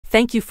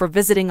Thank you for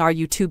visiting our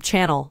YouTube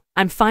channel.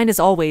 I'm fine as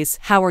always,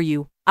 how are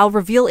you? I'll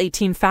reveal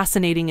 18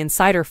 fascinating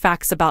insider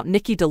facts about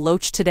Nikki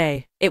DeLoach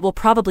today. It will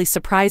probably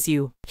surprise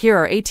you. Here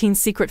are 18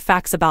 secret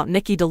facts about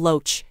Nikki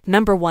DeLoach.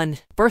 Number 1.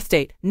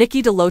 Birthdate.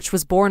 Nikki DeLoach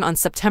was born on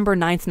September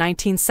 9,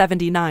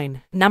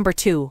 1979. Number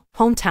 2.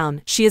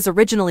 Hometown. She is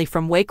originally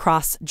from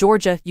Waycross,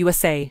 Georgia,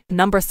 USA.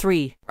 Number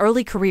 3.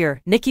 Early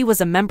career. Nikki was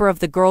a member of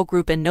the girl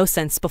group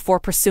Innocence before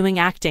pursuing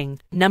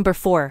acting. Number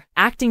 4.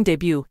 Acting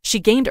debut. She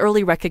gained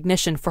early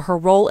recognition for her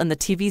role in the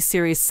TV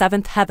series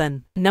Seventh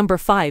Heaven. Number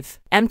 5.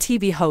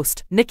 MTV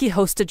host. Nikki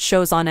hosted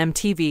shows on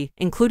MTV,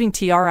 including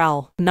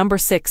TRL. Number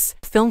 6.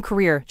 Film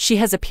career. She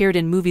has appeared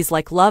in movies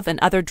like Love and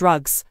Other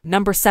Drugs.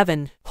 Number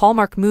 7.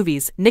 Hallmark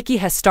movies. Nikki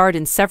has starred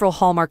in several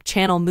Hallmark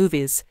Channel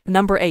movies.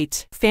 Number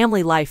 8.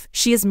 Family life.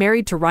 She is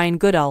married to Ryan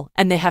Goodell,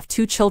 and they have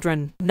 2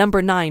 children.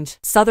 Number 9.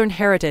 Southern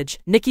heritage.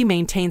 Nikki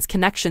maintains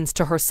connections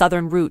to her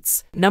Southern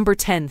roots. Number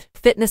 10.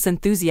 Fitness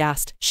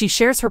enthusiast. She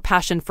shares her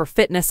passion for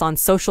fitness on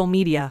social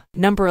media.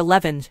 Number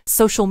 11.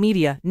 Social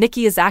media.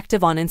 Nikki is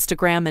active on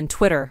Instagram and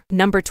Twitter.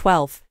 Number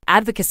 12.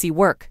 Advocacy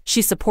work.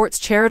 She supports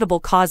charitable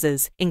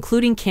causes,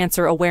 including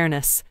cancer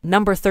awareness.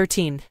 Number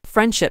 13.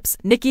 Friendships.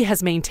 Nikki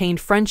has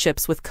maintained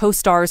friendships with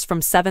co-stars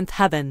from Seventh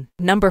Heaven.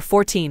 Number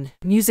 14.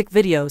 Music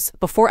videos.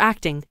 Before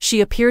acting,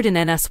 she appeared in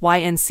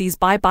NSYNC's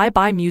Bye Bye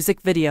Bye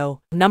music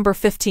video. Number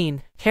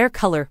 15. Hair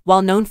color.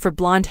 While known for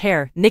blonde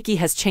hair, Nikki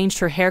has changed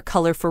her hair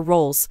color for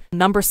roles.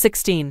 Number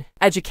 16.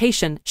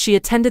 Education. She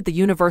attended the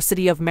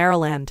University of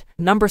Maryland.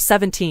 Number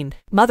 17.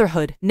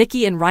 Motherhood.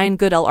 Nikki and Ryan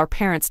Goodell are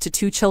parents to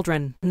 2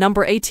 children.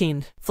 Number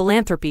 18.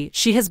 Philanthropy.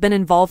 She has been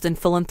involved in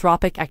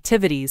philanthropic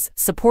activities,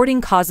 supporting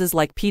causes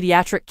like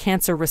pediatric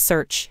cancer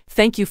research.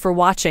 Thank you for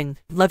watching.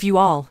 Love you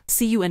all.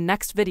 See you in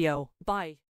next video. Bye.